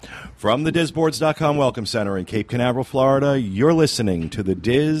From the DizBoards.com Welcome Center in Cape Canaveral, Florida, you're listening to the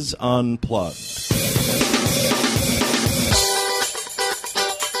Diz Unplugged.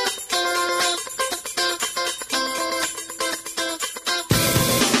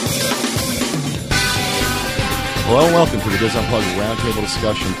 Hello and welcome to the Diz Unplugged Roundtable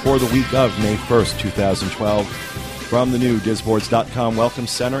discussion for the week of May 1st, 2012. From the new DizBoards.com Welcome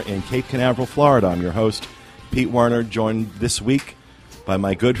Center in Cape Canaveral, Florida, I'm your host, Pete Werner, joined this week by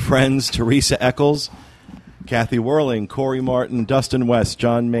my good friends Teresa Eccles, Kathy Whirling, Corey Martin, Dustin West,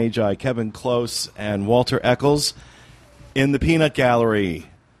 John Magi, Kevin Close, and Walter Eccles. In the Peanut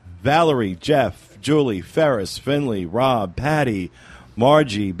Gallery, Valerie, Jeff, Julie, Ferris, Finley, Rob, Patty,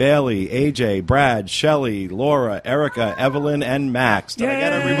 Margie, Bailey, AJ, Brad, Shelley, Laura, Erica, Evelyn, and Max. Did I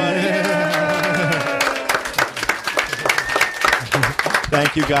get everybody?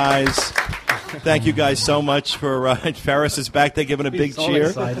 Thank you, guys. Thank you guys so much for Ferris is back there giving a big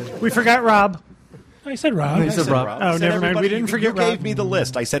cheer. We forgot Rob. I said Rob. I said Rob. Oh, never mind. We didn't forget Rob. You gave me the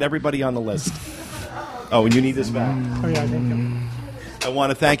list. I said everybody on the list. Oh, and you need this back. Oh, yeah, thank you. I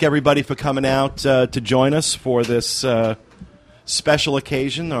want to thank everybody for coming out to join us for this special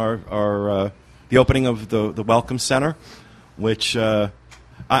occasion, the opening of the Welcome Center, which I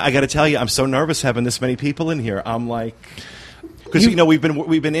got to tell you, I'm so nervous having this many people in here. I'm like... Because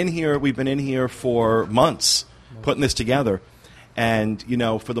we've been in here for months putting this together, and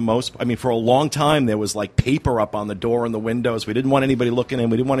for for a long time there was like paper up on the door and the windows. We didn't want anybody looking in.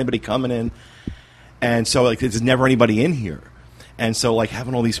 We didn't want anybody coming in, and so like there's never anybody in here, and so like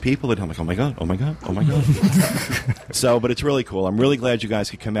having all these people, I'm like, oh my god. So, but it's really cool. I'm really glad you guys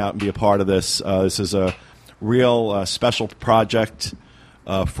could come out and be a part of this. This is a real special project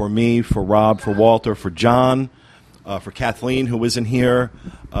for me, for Rob, for Walter, for John. For Kathleen, who isn't here,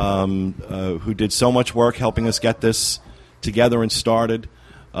 who did so much work helping us get this together and started.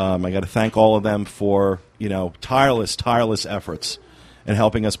 I got to thank all of them for tireless efforts in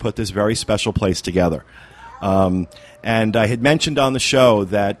helping us put this very special place together. And I had mentioned on the show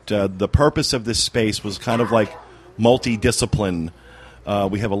that the purpose of this space was kind of like multidiscipline.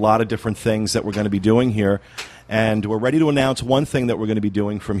 We have a lot of different things that we're going to be doing here, and we're ready to announce one thing that we're going to be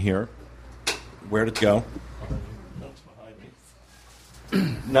doing from here. Where'd it go?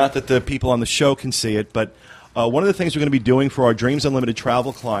 Not that the people on the show can see it, but one of the things we're going to be doing for our Dreams Unlimited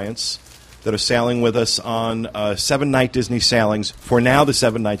travel clients that are sailing with us on 7-night Disney sailings, for now the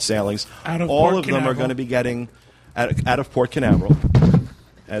 7-night sailings, all of them are going to be getting out of Port Canaveral,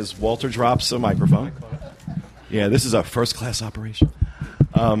 as Walter drops a microphone. Yeah, this is a first-class operation.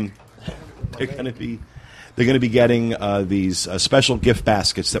 They're going to be getting these special gift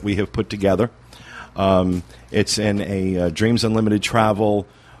baskets that we have put together. It's in a Dreams Unlimited travel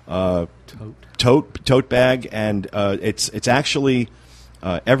tote bag, and it's actually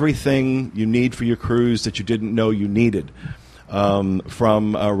everything you need for your cruise that you didn't know you needed, from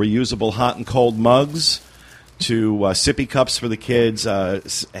reusable hot and cold mugs to sippy cups for the kids,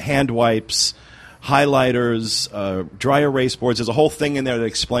 hand wipes, highlighters, dry erase boards. There's a whole thing in there that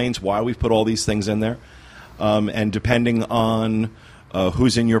explains why we've put all these things in there, and depending on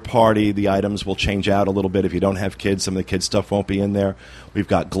who's in your party, the items will change out a little bit. If you don't have kids, some of the kids' stuff won't be in there. We've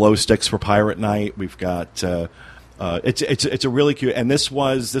got glow sticks for Pirate Night. We've got it's a really cute. And this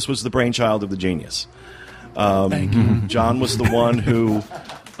was the brainchild of the genius. Thank you. John was the one who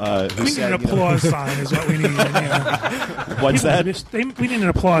we need an applause sign is what we need in here. What's that? We need an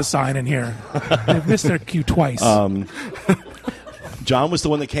applause sign in here. They've missed their cue twice. John was the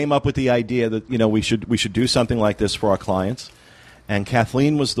one that came up with the idea that we should do something like this for our clients. And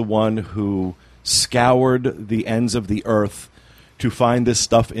Kathleen was the one who scoured the ends of the earth to find this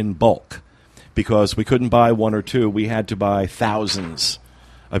stuff in bulk, because we couldn't buy one or two. We had to buy thousands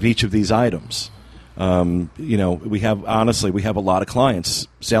of each of these items. We have a lot of clients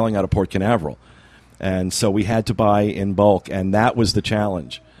sailing out of Port Canaveral, and so we had to buy in bulk, and that was the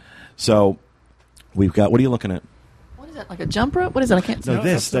challenge. So we've got. What are you looking at? Is that like a jump rope? What is it? I can't see. No,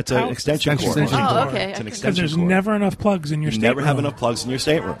 that's an extension cord. Oh, okay. It's an extension Because there's cord. never enough plugs in your stateroom. You never have enough plugs in your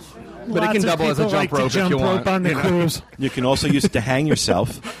stateroom. But it can double as a jump rope if you want. On the cruise. You can also use it to hang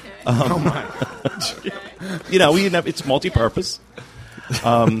yourself. Oh my! It's multi-purpose.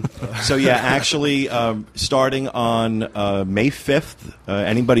 Actually, starting on May 5th,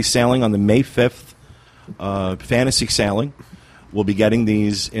 anybody sailing on the May 5th fantasy sailing will be getting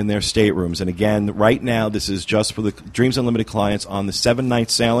these in their staterooms. And again, right now, this is just for the Dreams Unlimited clients on the 7-night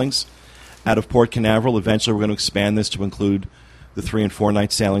sailings out of Port Canaveral. Eventually, we're going to expand this to include the 3- and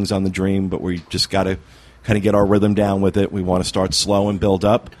 4-night sailings on the Dream, but we just got to kind of get our rhythm down with it. We want to start slow and build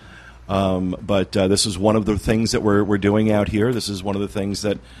up. But this is one of the things that we're doing out here. This is one of the things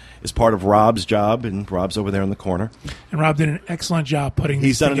that is part of Rob's job, and Rob's over there in the corner. And Rob did an excellent job putting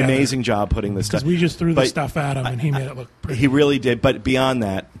this together. He's done an amazing job putting this together. Because we just threw the stuff at him, and he made it look pretty. He really did. But beyond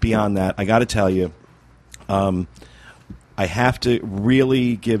that, I got to tell you, I have to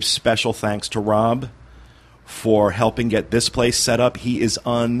really give special thanks to Rob for helping get this place set up. He is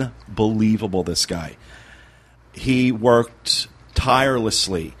unbelievable, this guy. He worked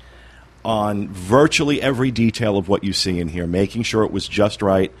tirelessly on virtually every detail of what you see in here, making sure it was just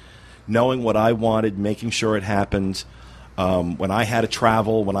right, knowing what I wanted, making sure it happened. When I had to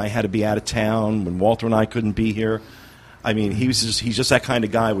travel, when I had to be out of town, when Walter and I couldn't be here. I mean, he's just that kind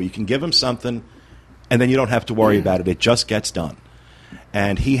of guy where you can give him something and then you don't have to worry about it. It just gets done.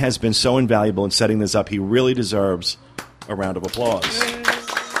 And he has been so invaluable in setting this up. He really deserves a round of applause.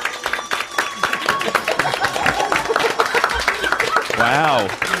 Wow.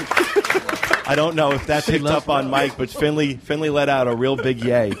 I don't know if that picked up on Mike, but Finley let out a real big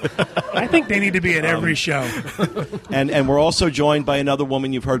yay. I think they need to be at every show. And we're also joined by another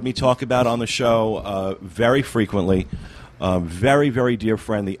woman you've heard me talk about on the show very frequently. Very, very dear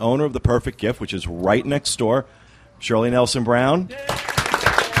friend, the owner of The Perfect Gift, which is right next door, Shirley Nelson Brown.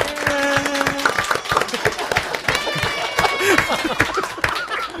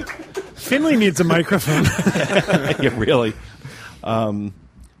 Finley needs a microphone. Yeah, really.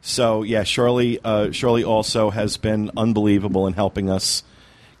 So, yeah, Shirley also has been unbelievable in helping us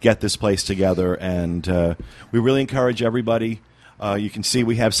get this place together, and we really encourage everybody. You can see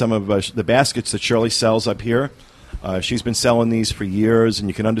we have some of the baskets that Shirley sells up here. She's been selling these for years, and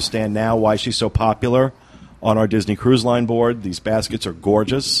you can understand now why she's so popular on our Disney Cruise Line board. These baskets are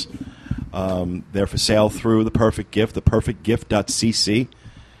gorgeous. They're for sale through The Perfect Gift. ThePerfectGift.cc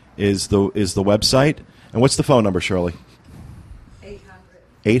is the website. And what's the phone number, Shirley?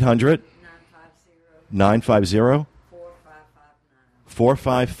 800 950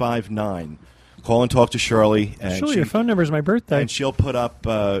 4559. Call and talk to Shirley. And Shirley, your phone number is my birthday. And she'll put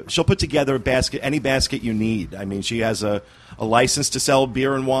together a basket, any basket you need. I mean, she has a license to sell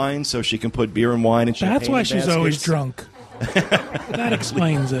beer and wine, so she can put beer and wine and champagne. That's why she's always drunk. That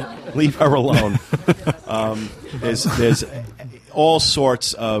explains it. Leave her alone. There's all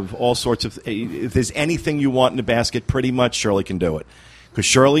sorts of. If there's anything you want in a basket, pretty much Shirley can do it. Because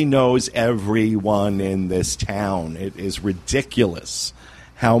Shirley knows everyone in this town. It is ridiculous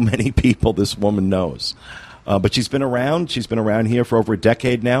how many people this woman knows. But she's been around. She's been around here for over a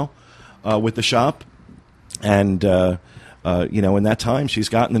decade now with the shop. And, in that time, she's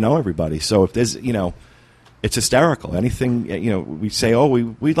gotten to know everybody. So if there's, it's hysterical. Anything, we say,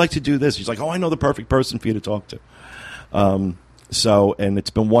 we'd like to do this. She's like, I know the perfect person for you to talk to. And it's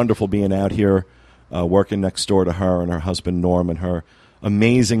been wonderful being out here working next door to her and her husband, Norm, and her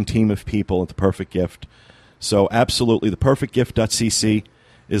amazing team of people at The Perfect Gift. So absolutely, theperfectgift.cc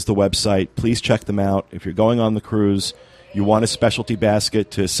is the website. Please check them out. If you're going on the cruise, you want a specialty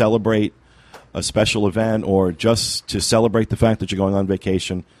basket to celebrate a special event or just to celebrate the fact that you're going on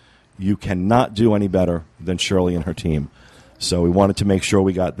vacation, you cannot do any better than Shirley and her team. So we wanted to make sure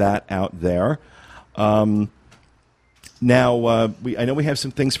we got that out there. Now, I know we have some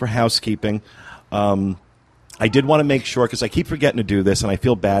things for housekeeping. I did want to make sure, because I keep forgetting to do this, and I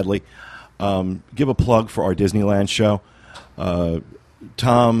feel badly, give a plug for our Disneyland show.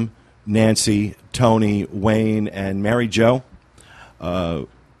 Tom, Nancy, Tony, Wayne, and Mary Jo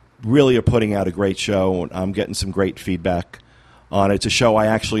really are putting out a great show. I'm getting some great feedback on it. It's a show I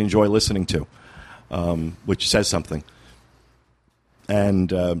actually enjoy listening to, which says something.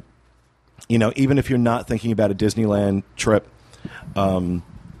 And, even if you're not thinking about a Disneyland trip, some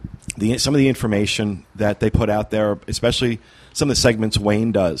of the information that they put out there, especially some of the segments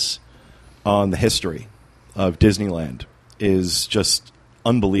Wayne does on the history of Disneyland, is just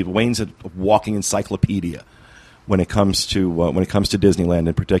unbelievable. Wayne's a walking encyclopedia when it comes to Disneyland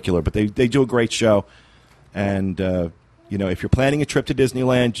in particular. But they do a great show, and if you're planning a trip to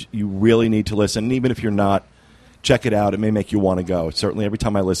Disneyland, you really need to listen. And even if you're not, check it out. It may make you want to go. Certainly, every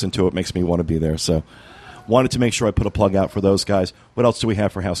time I listen to it, makes me want to be there. So, wanted to make sure I put a plug out for those guys. What else do we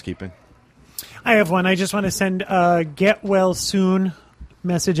have for housekeeping? I have one. I just want to send a get well soon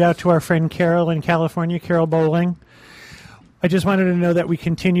message out to our friend Carol in California, Carol Bowling. I just wanted to know that we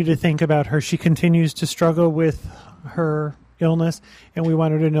continue to think about her. She continues to struggle with her illness, and we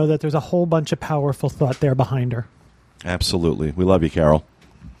wanted to know that there's a whole bunch of powerful thought there behind her. Absolutely. We love you, Carol.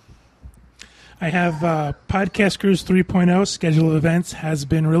 I have Podcast Cruise 3.0 schedule of events has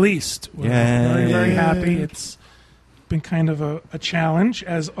been released. We're very, very happy. It's been kind of a challenge,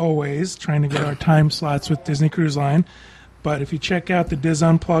 as always, trying to get our time slots with Disney Cruise Line. But if you check out the Diz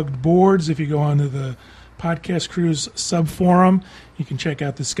Unplugged boards, if you go onto the Podcast Cruise sub-forum, you can check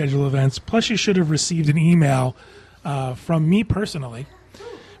out the schedule events. Plus, you should have received an email from me personally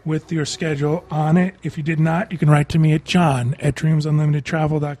with your schedule on it. If you did not, you can write to me at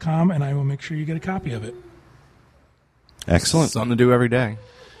john@dreamsunlimitedtravel.com, and I will make sure you get a copy of it. Excellent. Something to do every day.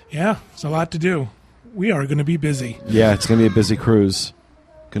 Yeah, it's a lot to do. We are going to be busy. Yeah, it's going to be a busy cruise.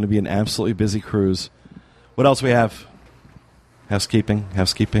 Going to be an absolutely busy cruise. What else we have? Housekeeping.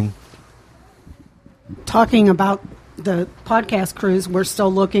 Talking about the podcast cruise, we're still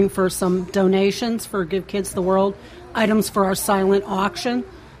looking for some donations for Give Kids the World, items for our silent auction.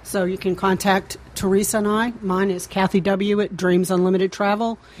 So you can contact Teresa and I. Mine is Kathy W. at Dreams Unlimited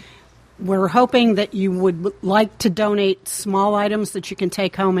Travel. We're hoping that you would like to donate small items that you can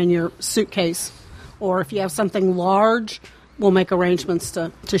take home in your suitcase. Or if you have something large, we'll make arrangements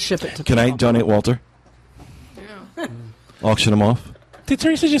to ship it to Can people. I donate Walter? Yeah. Auction him off? Did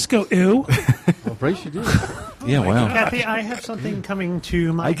Teresa just go, ew? Well, Bryce, you did. Yeah, wow. Kathy, I have something coming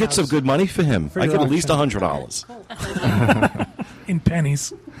to my I get house. some good money for him. For I your get at least auction. $100. In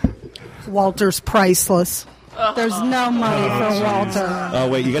pennies. Walter's priceless. There's no money for Walter. Oh,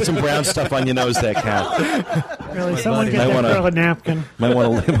 wait, you got some brown stuff on your nose there, Kat. Really, someone buddy. get Might that wanna- girl a napkin. Might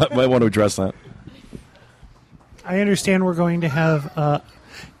want to address that. I understand we're going to have...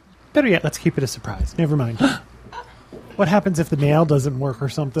 better yet, let's keep it a surprise. Never mind. What happens if the mail doesn't work or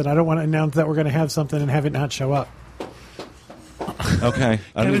something? I don't want to announce that we're going to have something and have it not show up. Okay. I don't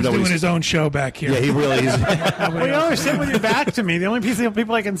Kevin's even know doing what his own show back here. Yeah, he really is. Well, you always sit with your back to me. The only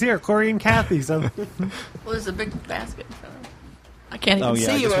people I can see are Corey and Kathy. So Well, there's a big basket. I can't even Oh,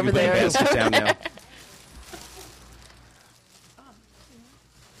 yeah. I see you guess we over can put a there. basket down now.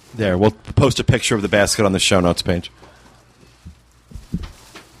 There, we'll post a picture of the basket on the show notes page.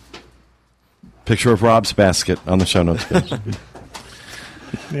 Picture of Rob's basket on the show notes page.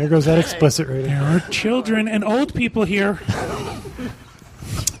 there goes that explicit rating. There are children and old people here.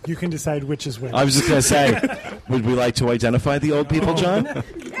 You can decide which is which. I was just going to say, would we like to identify the old people, John?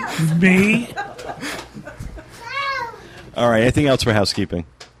 Me. All right, anything else for housekeeping?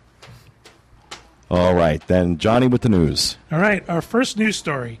 All right, then Johnny with the news. All right, our first news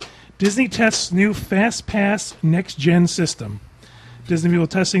story. Disney tests new FastPass next-gen system. Disney will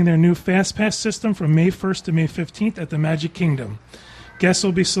be testing their new FastPass system from May 1st to May 15th at the Magic Kingdom. Guests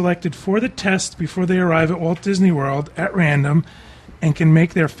will be selected for the test before they arrive at Walt Disney World at random and can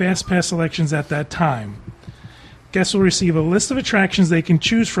make their FastPass selections at that time. Guests will receive a list of attractions they can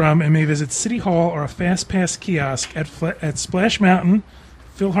choose from and may visit City Hall or a FastPass kiosk at Splash Mountain,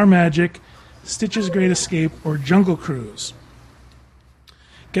 PhilharMagic, Stitch's Great Escape, or Jungle Cruise.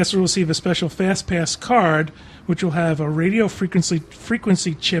 Guests will receive a special FastPass card, which will have a radio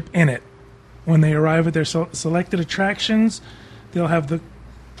frequency chip in it. When they arrive at their selected attractions, they'll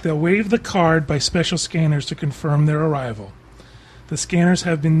wave the card by special scanners to confirm their arrival. The scanners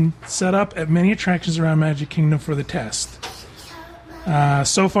have been set up at many attractions around Magic Kingdom for the test.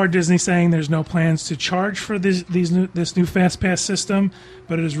 So far, Disney's saying there's no plans to charge for this new FastPass system,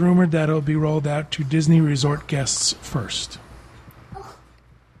 but it is rumored that it will be rolled out to Disney Resort guests first.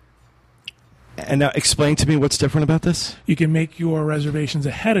 And now explain to me what's different about this? You can make your reservations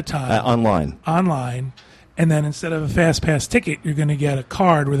ahead of time Online. and then instead of a FastPass ticket, you're going to get a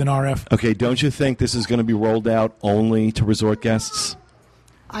card with an RF. Okay, don't you think this is going to be rolled out only to resort guests?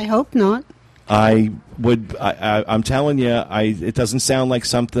 I hope not. I'm telling you, it doesn't sound like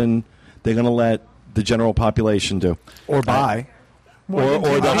something they're going to let the general population do. Or buy.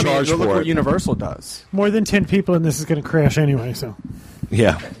 Or they'll charge look for what it. Universal does. More than 10 people, and this is going to crash anyway. So,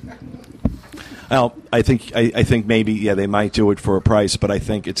 Yeah. Well, I think maybe they might do it for a price, but I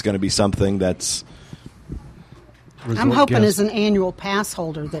think it's going to be something that's. I'm hoping as an annual pass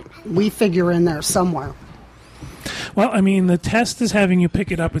holder that we figure in there somewhere. Well, I mean, the test is having you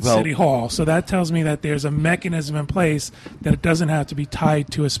pick it up at City Hall, so that tells me that there's a mechanism in place that it doesn't have to be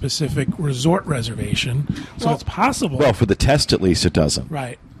tied to a specific resort reservation. So it's possible. Well, for the test, at least, it doesn't.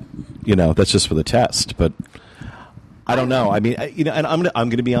 Right. That's just for the test, but I don't know. I mean, and I'm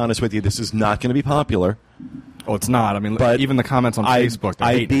going to be honest with you. This is not going to be popular. Oh, it's not. I mean, But even the comments on Facebook, they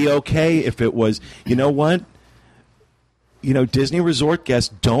I'd hate be it. okay if it was. You know what? Disney resort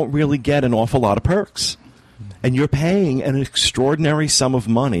guests don't really get an awful lot of perks, and you're paying an extraordinary sum of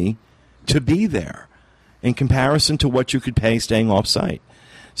money to be there, in comparison to what you could pay staying off-site.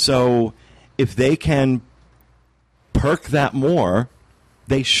 So, if they can perk that more,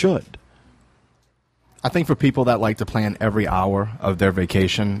 they should. I think for people that like to plan every hour of their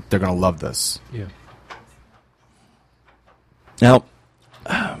vacation, they're going to love this. yeah. Now,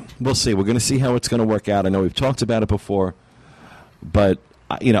 we'll see. We're going to see how it's going to work out. I know we've talked about it before. But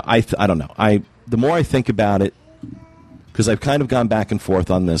I don't know. The more I think about it, because I've kind of gone back and forth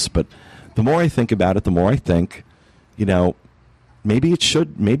on this, but the more I think about it, the more I think, maybe it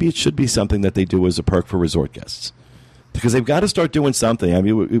should be something that they do as a perk for resort guests, because they've got to start doing something. I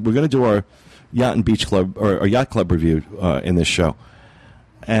mean, we're going to do our yacht and beach club or yacht club review in this show,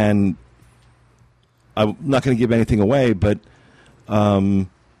 and I'm not going to give anything away, but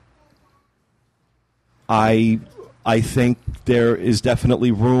I think there is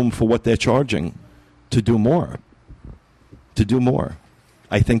definitely room for what they're charging to do more.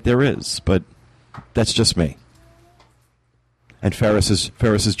 I think there is, but that's just me. And Ferris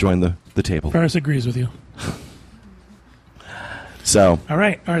has joined the table. Ferris agrees with you. So, all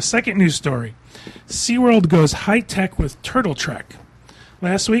right, our second news story. SeaWorld goes high-tech with Turtle Trek.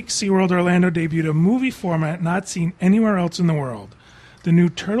 Last week, SeaWorld Orlando debuted a movie format not seen anywhere else in the world. The new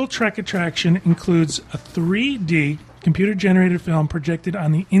Turtle Trek attraction includes a 3D computer-generated film projected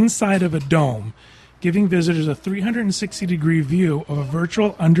on the inside of a dome, giving visitors a 360-degree view of a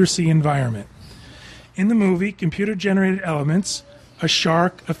virtual undersea environment. In the movie, computer-generated elements, a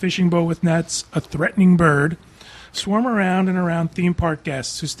shark, a fishing boat with nets, a threatening bird, swarm around and around theme park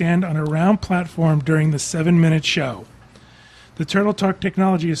guests who stand on a round platform during the 7-minute show. The Turtle Talk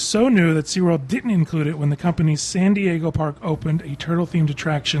technology is so new that SeaWorld didn't include it when the company's San Diego park opened a turtle-themed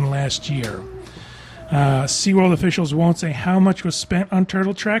attraction last year. SeaWorld officials won't say how much was spent on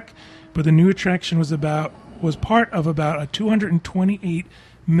Turtle Trek, but the new attraction was part of about a $228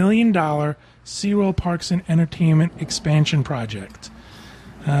 million SeaWorld Parks and Entertainment expansion project.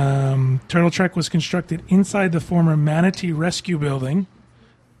 Turtle Trek was constructed inside the former Manatee Rescue Building.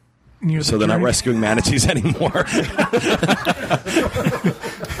 So they're not rescuing manatees anymore.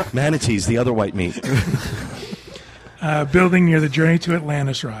 Manatees, the other white meat. Building near the Journey to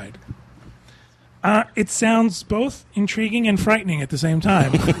Atlantis ride. It sounds both intriguing and frightening at the same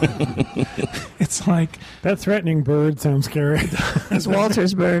time. It's like... That threatening bird sounds scary. It's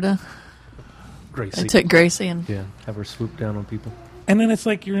Walter's bird. Gracie. I took Gracie and... Yeah, have her swoop down on people. And then it's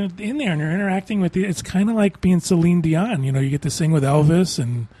like you're in there and you're interacting with the... It's kind of like being Celine Dion. You get to sing with Elvis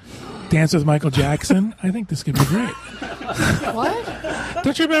and dance with Michael Jackson. I think this could be great. What?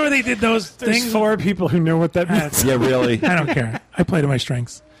 Don't you remember they did those There's things? 4 people who know what that means. Yeah, really. I don't care. I play to my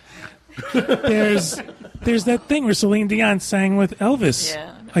strengths. There's that thing where Celine Dion sang with Elvis.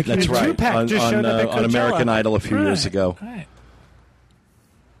 Yeah. Like That's right. Tupac just showed up at On American Coachella. Idol a few years ago.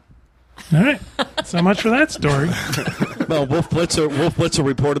 All right. So much for that story. Well, Wolf Blitzer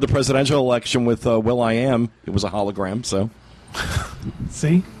reported the presidential election with Will.i.am. It was a hologram, so.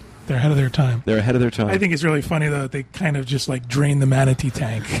 See? They're ahead of their time. They're ahead of their time. I think it's really funny, though, that they kind of just like drain the manatee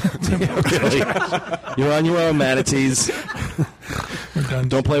tank. Really. You're on your own, manatees. We're done.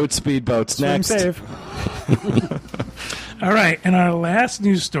 Don't play with speedboats. Swim Next. safe. All right. And our last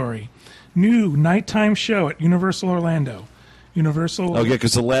news story. New nighttime show at Universal Orlando. Universal. Oh, yeah,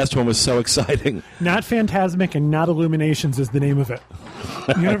 because the last one was so exciting. Not Phantasmic and not Illuminations is the name of it.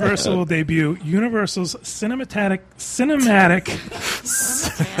 Universal will debut Universal's cinematic. Cinematic.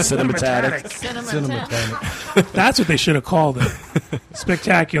 That's what they should have called it.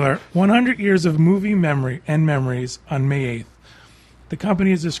 Spectacular. 100 years of movie memory and memories on May 8th. The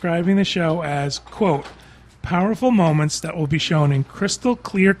company is describing the show as, quote, powerful moments that will be shown in crystal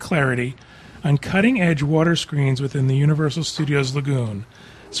clear clarity on cutting-edge water screens within the Universal Studios Lagoon,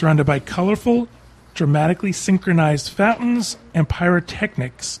 surrounded by colorful, dramatically synchronized fountains and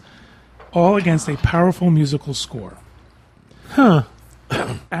pyrotechnics, all against a powerful musical score. Huh.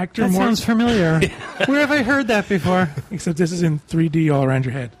 Actor That Morgan, sounds familiar. Where have I heard that before? except this is in 3D all around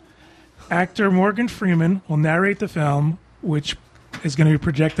your head. Actor Morgan Freeman will narrate the film, which is going to be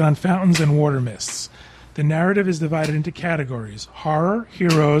projected on fountains and water mists. The narrative is divided into categories: horror,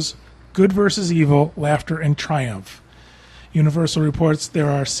 heroes, good versus evil, laughter, and triumph. Universal reports there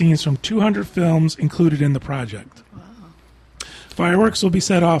are scenes from 200 films included in the project. Wow. Fireworks will be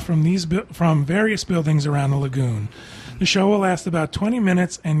set off from various buildings around the lagoon. The show will last about 20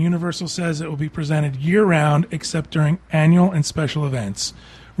 minutes, and Universal says it will be presented year-round except during annual and special events.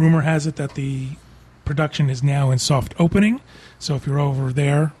 Rumor has it that the production is now in soft opening, so if you're over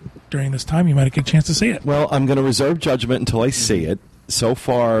there during this time, you might get a chance to see it. Well, I'm going to reserve judgment until I see it. So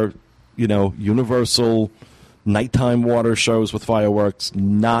far, Universal nighttime water shows with fireworks,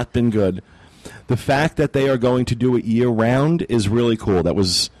 not been good. The fact that they are going to do it year-round is really cool. That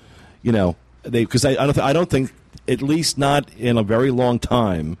was, because I don't think, at least not in a very long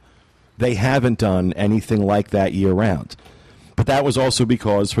time, they haven't done anything like that year-round. But that was also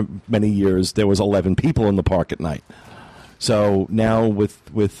because for many years there was 11 people in the park at night. So now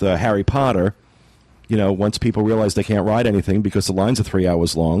with Harry Potter, once people realize they can't ride anything because the lines are 3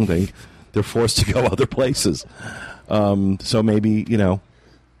 hours long, they're forced to go other places. So maybe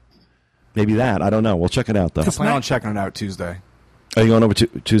maybe that. I don't know. We'll check it out though. I plan on checking it out Tuesday. Are you going over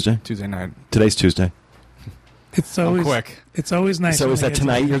Tuesday? Tuesday night. Today's Tuesday. It's always quick. It's always nice. So when is they that get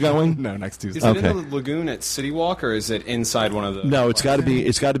tonight you're going? No, next Tuesday. Is it Okay. in the lagoon at City Walk, or is it inside one of the? No, it's got to be.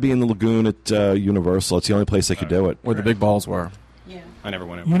 It's got to be in the lagoon at Universal. It's the only place they could do it. Where the big balls were. I never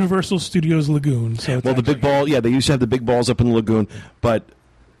went over. Universal Studios Lagoon. So it's Well, the big actually- ball. Yeah, they used to have the big balls up in the lagoon, but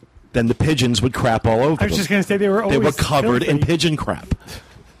then the pigeons would crap all over I was them. just going to say they were always They were covered in filthy. pigeon crap,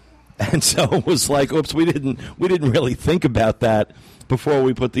 and so it was like, oops, we didn't really think about that before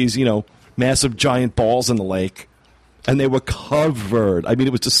we put these massive giant balls in the lake, and they were covered. I mean,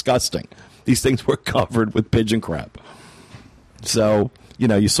 it was disgusting. These things were covered with pigeon crap. So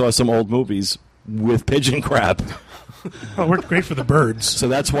you saw some old movies with pigeon crap. Oh, it worked great for the birds. So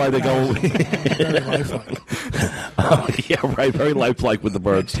that's why they go. Very lifelike. Oh, yeah, right. Very lifelike with the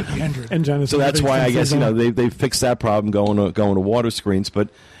birds. And Jonathan So that's why I guess Livingston they fixed that problem going to water screens. But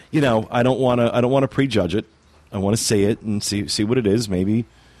I don't want to prejudge it. I want to see it and see what it is. Maybe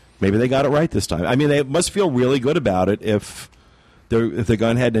they got it right this time. I mean, they must feel really good about it if they're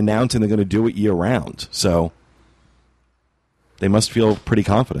going ahead and announcing they're going to do it year round. So they must feel pretty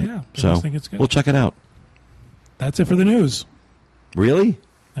confident. Yeah, they so must think it's good. we'll check it out. That's it for the news. Really?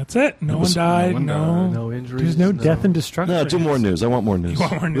 That's it. No one died. No. No injuries. There's no death and destruction. No, do more news. I want more news. You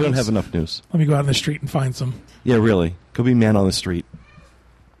want more We don't news? have enough news. Let me go out in the street and find some. Yeah, really. Could be man on the street.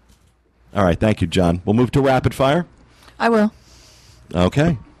 All right, thank you, John. We'll move to rapid fire. I will.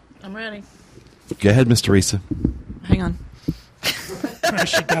 Okay. I'm ready. Go ahead, Miss Teresa. Hang on.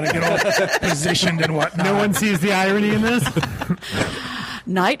 She got to get all positioned and whatnot. No one sees the irony in this.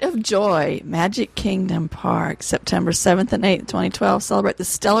 Night of Joy, Magic Kingdom Park, September 7th and 8th, 2012. Celebrate the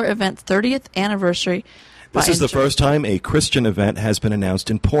stellar event's 30th anniversary. This is the first time a Christian event has been announced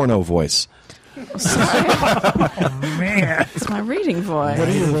in porno voice. Man. It's my reading voice. What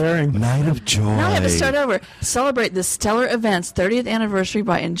are you wearing? Night of Joy. Now I have to start over. Celebrate the stellar event's 30th anniversary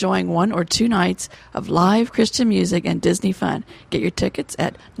by enjoying 1 or 2 nights of live Christian music and Disney fun. Get your tickets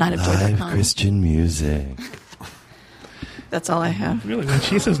at Live nightofjoy.com. Christian music. That's all I have. Really, when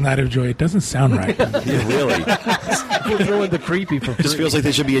she says Night of Joy, it doesn't sound right. Yeah, really. We'll throw in the creepy for free. Just feels like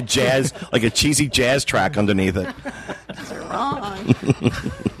there should be a jazz, like a cheesy jazz track underneath it. Wrong.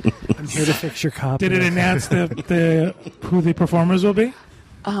 I'm here to fix your copy. Did it announce who the performers will be?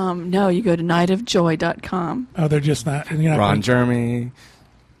 No, you go to nightofjoy.com. Oh, they're just not. You're not Ron going- Jeremy.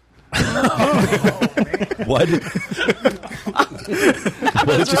 What?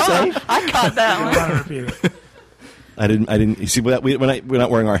 What did you say? I caught that I one. want to repeat it. I didn't. You see, we're not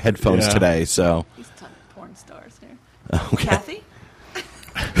wearing our headphones Yeah. today, so. He's talking porn stars here. Okay. Kathy?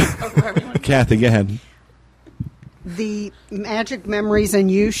 Or whoever you want. Kathy, go ahead. The Magic Memories and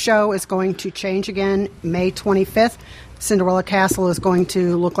You show is going to change again May 25th. Cinderella Castle is going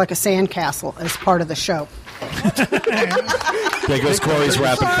to look like a sand castle as part of the show. There goes Corey's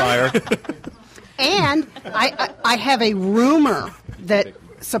rapid fire. And I have a rumor that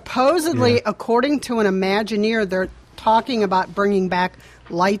supposedly, according to an Imagineer, they're talking about bringing back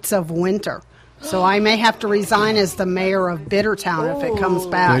Lights of Winter. So I may have to resign as the mayor of Bittertown if it comes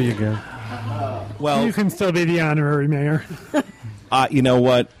back. There you go. Well, You can still be the honorary mayor. you know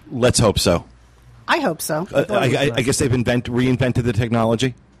what? Let's hope so. I hope so. I guess they've reinvented the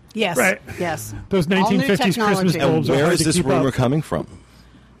technology. Yes. Right. Yes. Those All new 1950s Christmas technology. And bulbs are where hard is to this keep rumor up. coming from?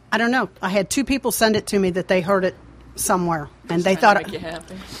 I don't know. I had 2 people send it to me that they heard it somewhere, and they Trying thought, to make you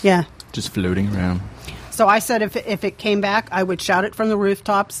happy. yeah. Just floating around. So I said if it came back, I would shout it from the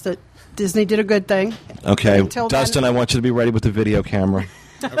rooftops that Disney did a good thing. Okay, Until then- Dustin, I want you to be ready with the video camera.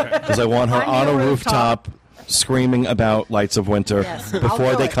 Because I want her on a rooftop screaming about Lights of Winter Yes, I'll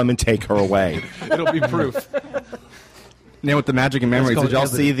before do they it. come and take her away. It'll be proof. Now with the Magic and Memories, called did y'all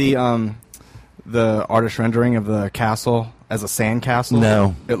evidence. see the artist rendering of the castle as a sand castle?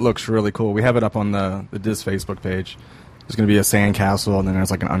 No. It looks really cool. We have it up on the Diz Facebook page. There's going to be a sand castle, and then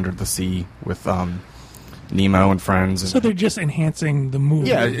there's like an under the sea with Nemo and friends. So they're just enhancing the movie.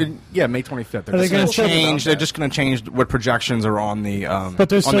 Yeah, May 25th. Are they gonna still- They're just going to change what projections are on the. But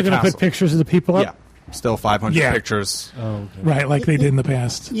they're on still the going to put castle. pictures of the people up? Yeah, still 500 Yeah. pictures. Oh, okay. Right, like they did in the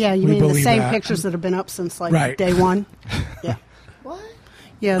past. Yeah, you We mean the believe same that. pictures that have been up since like Right. day one? Yeah. What?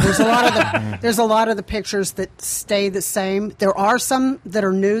 Yeah, there's a lot of the pictures that stay the same. There are some that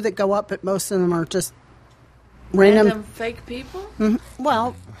are new that go up, but most of them are just random. fake people?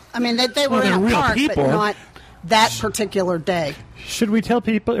 Well, I mean they Well, were in they're a real park, people. but not that particular day. Should we tell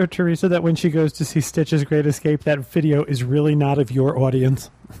people, or Teresa, that when she goes to see Stitch's Great Escape, that video is really not of your audience?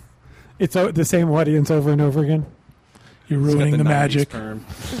 It's the same audience over and over again. You're ruining the 90s magic. perm.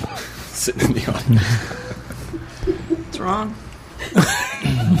 Sitting in the audience. It's wrong.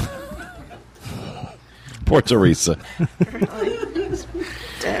 Poor Teresa.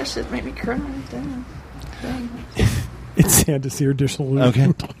 Dash, it made me cry. Damn. It's sad to see her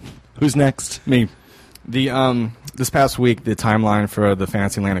disillusion. Okay. Who's next? Me. This past week, the timeline for the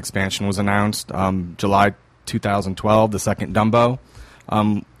Fantasyland expansion was announced. July 2012, the second Dumbo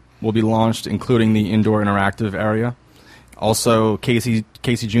will be launched, including the indoor interactive area. Also, Casey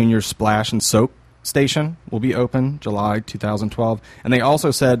Jr.'s Splash and Soap Station will be open July 2012. And they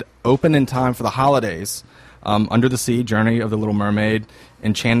also said open in time for the holidays. Under the Sea, Journey of the Little Mermaid,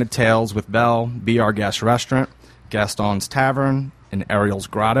 Enchanted Tales with Belle, Be Our Guest Restaurant, Gaston's Tavern, and Ariel's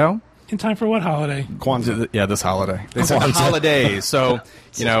Grotto. In time for what holiday? Kwanzaa. Yeah, this holiday. They said holidays. So,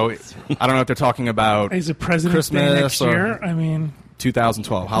 I don't know if they're talking about Is it President's Day Christmas next or year? I mean,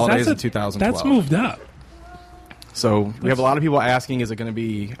 2012. Holidays in 2012. That's moved up. So we have a lot of people asking, is it going to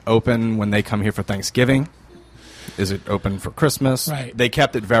be open when they come here for Thanksgiving? Is it open for Christmas? Right. They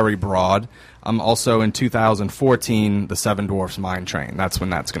kept it very broad. Also in 2014, the Seven Dwarfs Mine Train. That's when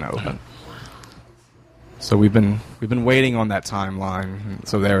that's going to open. So we've been waiting on that timeline.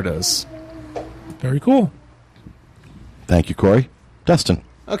 So there it is. Very cool. Thank you, Corey. Dustin.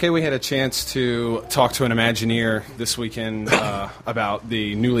 Okay, we had a chance to talk to an Imagineer this weekend about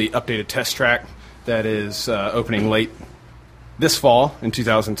the newly updated test track that is opening late this fall in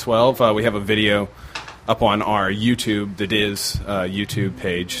 2012. We have a video up on our YouTube, the Diz YouTube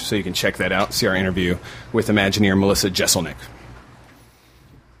page, so you can check that out, see our interview with Imagineer Melissa Jesselnick.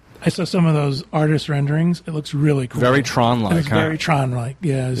 I saw some of those artist renderings. It looks really cool. Very Tron-like. It's very Tron-like.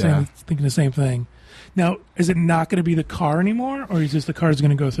 Yeah, I was thinking the same thing. Now, is it not going to be the car anymore, or is just the car's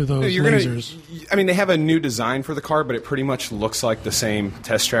going to go through those lasers? They have a new design for the car, but it pretty much looks like the same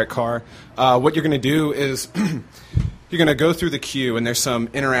test track car. What you're going to do is you're going to go through the queue, and there's some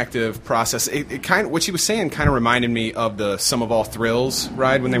interactive process. What she was saying kind of reminded me of the Sum of All Thrills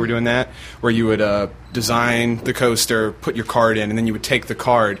ride when they were doing that, where you would design the coaster, put your card in, and then you would take the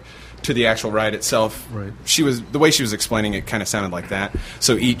card to the actual ride itself. Right. The way she was explaining it kind of sounded like that.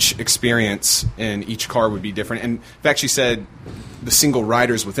 So each experience in each car would be different. And in fact, she said the single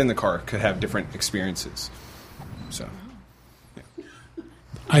riders within the car could have different experiences. So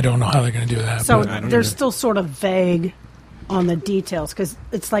I don't know how they're going to do that. So but they're still sort of vague on the details because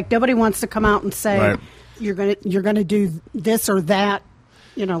it's like nobody wants to come out and say Right. you're gonna do this or that.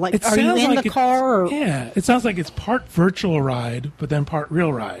 Like it are you sounds in like the car? Or? Yeah, it sounds like it's part virtual ride, but then part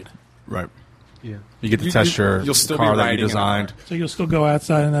real ride. Right. Yeah. You get to test your you'll still car be that riding you in the car. designed. So you'll still go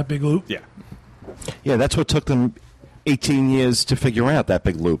outside in that big loop? yeah. Yeah, that's what took them 18 years to figure out, that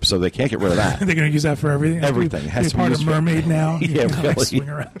big loop, so they can't get rid of that. They're going to use that for everything? Everything. It has You're to be part used of for- Mermaid now? Yeah, You can, really. swing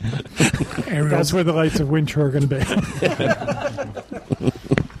around. That's where the lights of winter are going to be.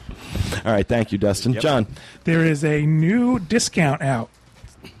 All right, thank you, Dustin. Yep. John. There is a new discount out.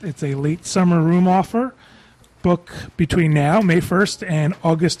 It's a late summer room offer. Book between now, May 1st, and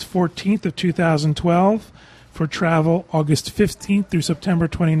August 14th of 2012 for travel August 15th through September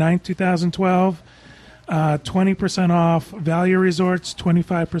 29th, 2012. 20% off value resorts,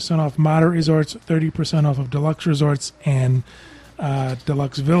 25% off moderate resorts, 30% off of deluxe resorts and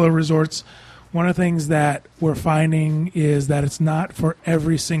deluxe villa resorts. One of the things that we're finding is that it's not for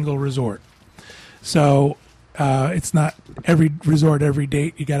every single resort. So it's not every resort, every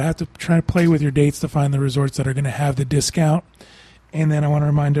date. You have to try to play with your dates to find the resorts that are going to have the discount. And then I want to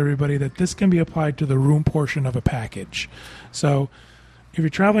remind everybody that this can be applied to the room portion of a package. So if you're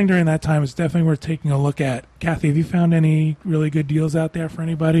traveling during that time, it's definitely worth taking a look at. Kathy, have you found any really good deals out there for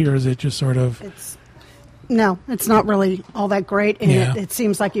anybody, or is it just sort of... No, it's not really all that great. And Yeah. it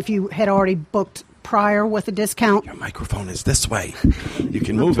seems like if you had already booked prior with a discount, Your microphone is this way. You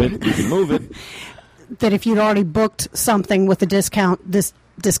can move it. You can move it. that if you'd already booked something with a discount, this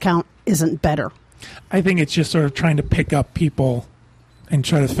discount isn't better. I think it's just sort of trying to pick up people and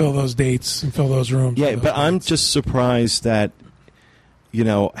try to fill those dates and fill those rooms. Yeah, with but those I'm dates. just surprised that,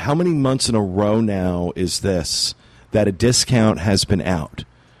 how many months in a row now is this that a discount has been out?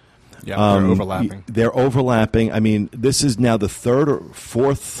 Yeah, they're overlapping. They're overlapping. I mean, this is now the third or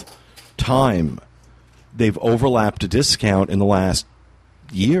fourth time they've overlapped a discount in the last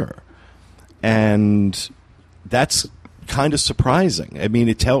year. And that's kind of surprising. I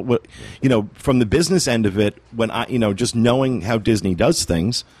mean, from the business end of it, when just knowing how Disney does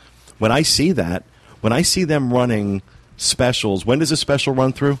things, when I see them running specials, when does a special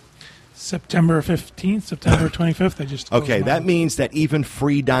run through? September 15th, September 25th. I just closed Okay, mine. that means that even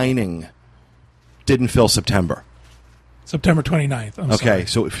free dining didn't fill September. September 29th. I'm Okay,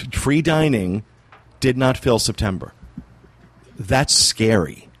 sorry. so free dining did not fill September. That's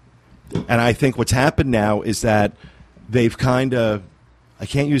scary. And I think what's happened now is that they've kind of, I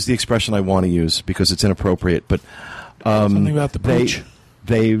can't use the expression I want to use because it's inappropriate, but Something about the pooch.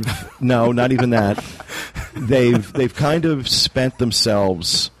 they've no, not even that. They've kind of spent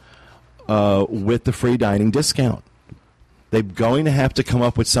themselves with the free dining discount. They're going to have to come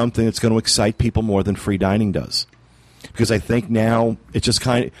up with something that's going to excite people more than free dining does. Because I think now it's just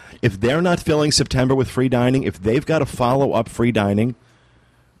kind of, if they're not filling September with free dining, if they've got to follow up free dining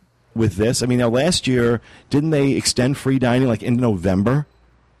with this, I mean, now last year, didn't they extend free dining like into November?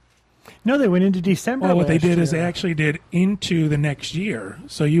 No, they went into December. Well, what they last did is year. they actually did into the next year.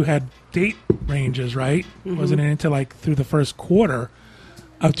 So you had date ranges, right? Wasn't it into like through the first quarter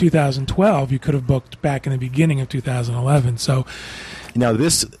of 2012? You could have booked back in the beginning of 2011. So Now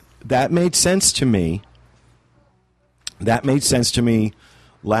that made sense to me. That made sense to me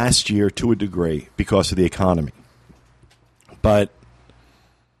last year to a degree because of the economy. But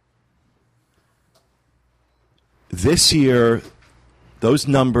this year, those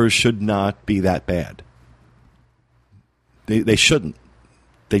numbers should not be that bad. They shouldn't.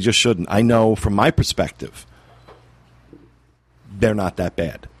 They just shouldn't. I know from my perspective, they're not that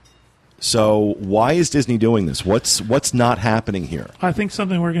bad. So why is Disney doing this? What's not happening here? I think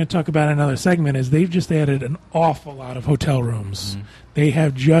something we're going to talk about in another segment is they've just added an awful lot of hotel rooms. They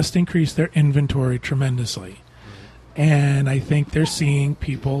have just increased their inventory tremendously. And I think they're seeing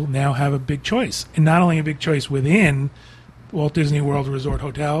people now have a big choice. And not only a big choice within Walt Disney World Resort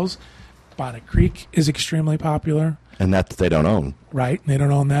hotels, Bonnet Creek is extremely popular. And that they don't own. Right, they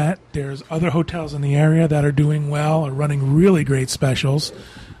don't own that. There's other hotels in the area that are doing well, are running really great specials.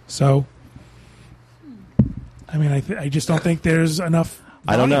 So, I mean, I just don't think there's enough.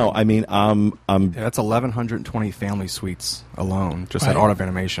 I don't know. I mean, Yeah, that's 1,120 family suites alone, just at Right. Art of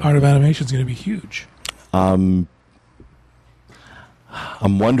Animation. Art of Animation is going to be huge. I'm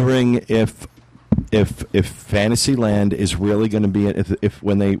wondering if Fantasyland is really going to be if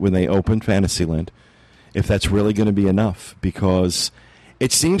when they open Fantasyland, if that's really going to be enough, because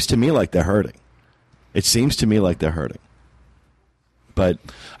it seems to me like they're hurting. But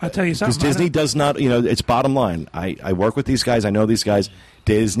I'll tell you because something. Disney does not, it's bottom line. I work with these guys. I know these guys.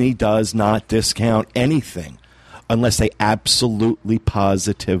 Disney does not discount anything unless they absolutely,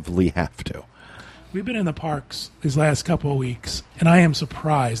 positively have to. We've been in the parks these last couple of weeks, and I am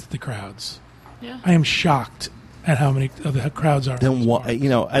surprised at the crowds. Yeah. I am shocked at how many of the crowds are. Then why,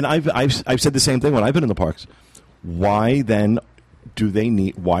 and I've said the same thing when I've been in the parks. Why then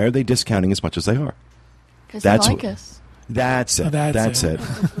why are they discounting as much as they are? Because they That's like what- us. That's it. Oh, that's it.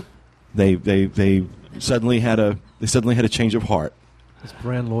 it. they suddenly had a change of heart. It's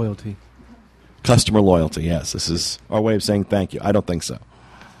brand loyalty. Customer loyalty. Yes, this is our way of saying thank you. I don't think so,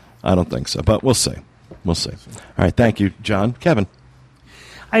 but we'll see. All right, thank you, John. Kevin.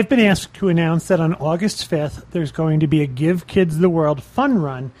 I've been asked to announce that on August 5th, there's going to be a Give Kids the World fun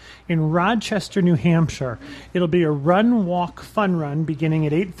run in Rochester, New Hampshire. It'll be a run-walk fun run beginning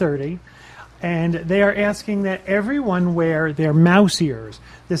at 8:30. And they are asking that everyone wear their mouse ears.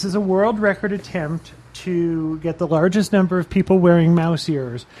 This is a world record attempt to get the largest number of people wearing mouse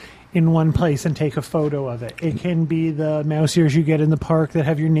ears in one place and take a photo of it. It can be the mouse ears you get in the park that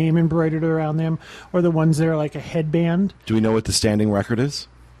have your name embroidered around them, or the ones that are like a headband. Do we know what the standing record is?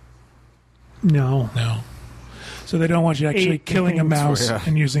 No. So they don't want you actually 8 killing a things. mouse Yeah.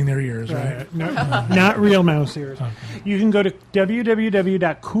 and using their ears, right? Not real mouse ears. You can go to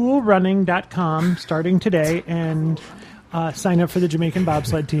www.coolrunning.com starting today and sign up for the Jamaican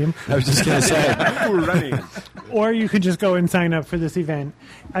bobsled team. I was just going to say. We're running. Or you could just go and sign up for this event.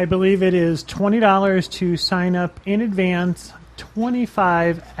 I believe it is $20 to sign up in advance,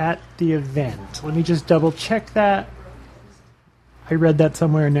 $25 at the event. Let me just double check that. I read that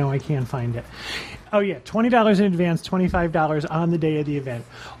somewhere, and now I can't find it. Oh, yeah, $20 in advance, $25 on the day of the event.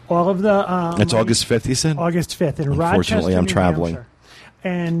 All of the... It's August 5th, you said? August 5th in Unfortunately, Rochester, I'm New traveling. Hampshire.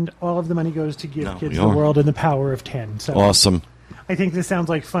 And all of the money goes to Give No, Kids we the are. World and the Power of 10. So Awesome. I think this sounds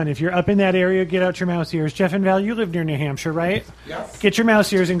like fun. If you're up in that area, get out your mouse ears. Jeff and Val, you live near New Hampshire, right? Yes. Get your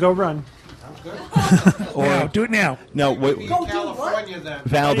mouse ears and go run. Now, do it now. No, California then.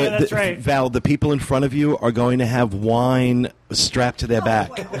 Val, Oh, yeah, that's right. Val, the people in front of you are going to have wine strapped to their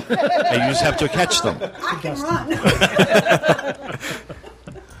back. And you just have to catch them. I can run.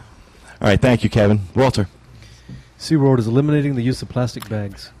 All right, thank you, Kevin. Walter. SeaWorld is eliminating the use of plastic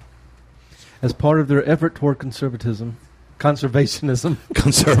bags. As part of their effort toward conservatism, Conservatism.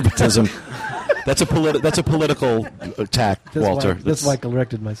 That's a political attack, Walter. That's why I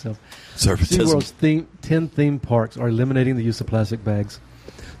corrected myself. Conservatism. SeaWorld's 10 theme parks are eliminating the use of plastic bags.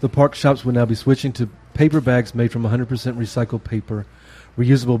 The park shops will now be switching to paper bags made from 100% recycled paper.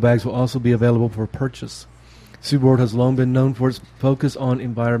 Reusable bags will also be available for purchase. SeaWorld has long been known for its focus on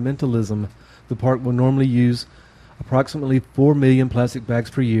environmentalism. The park will normally use approximately 4 million plastic bags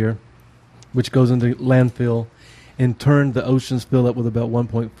per year, which goes into landfill. In turn, the oceans fill up with about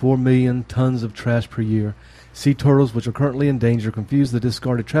 1.4 million tons of trash per year. Sea turtles, which are currently in danger, confuse the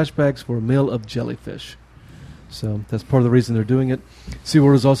discarded trash bags for a meal of jellyfish. So that's part of the reason they're doing it.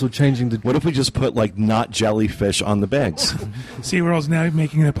 SeaWorld is also changing the... What if we just put, like, not jellyfish on the bags? SeaWorld's now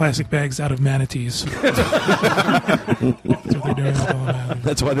making the plastic bags out of manatees. That's what they're doing with all of that.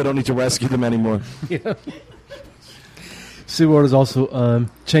 That's why they don't need to rescue them anymore. Yeah. SeaWorld is also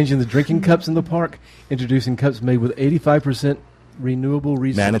changing the drinking cups in the park, introducing cups made with 85% renewable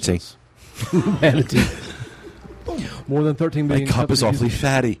resources. Manatee. More than 13 million My cup cups is awfully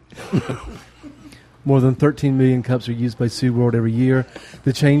fatty. More than 13 million cups are used by SeaWorld every year.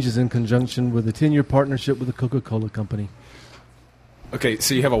 The change is in conjunction with a 10-year partnership with the Coca-Cola Company. Okay,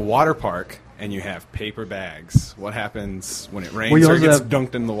 so you have a water park and you have paper bags. What happens when it rains Well, you or it also gets have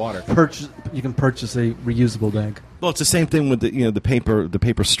dunked in the water? You can purchase a reusable bag. Well, it's the same thing with the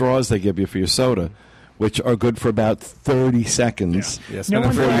paper straws they give you for your soda, which are good for about 30 seconds. Yes, No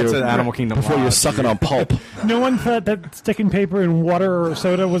before one- you're That's an Animal Kingdom before you're lodge. sucking on pulp. No one thought that sticking paper in water or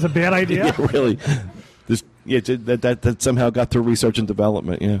soda was a bad idea. Yeah, really. That somehow got through research and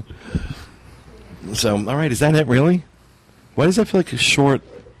development, yeah. So, all right, is that it, really? Why does that feel like a short...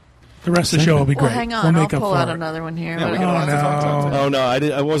 The rest of the show will be Well, great. hang on. We'll I'll make up pull for out it. another one here. Yeah, we got a lot to talk about. Oh, no,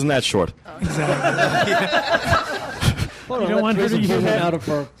 I wasn't that short. Exactly. You don't want her to use that. out of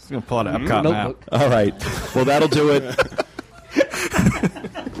her Just going to pull out an Epcot map. notebook. All right. Well, that'll do it.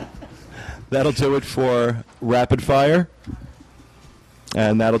 That'll do it for Rapid Fire.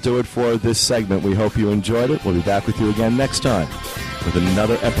 And that'll do it for this segment. We hope you enjoyed it. We'll be back with you again next time with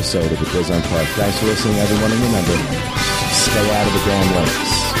another episode of The Quiz on Park. Thanks for listening, everyone, and remember, stay out of the damn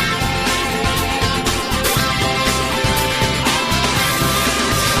lakes.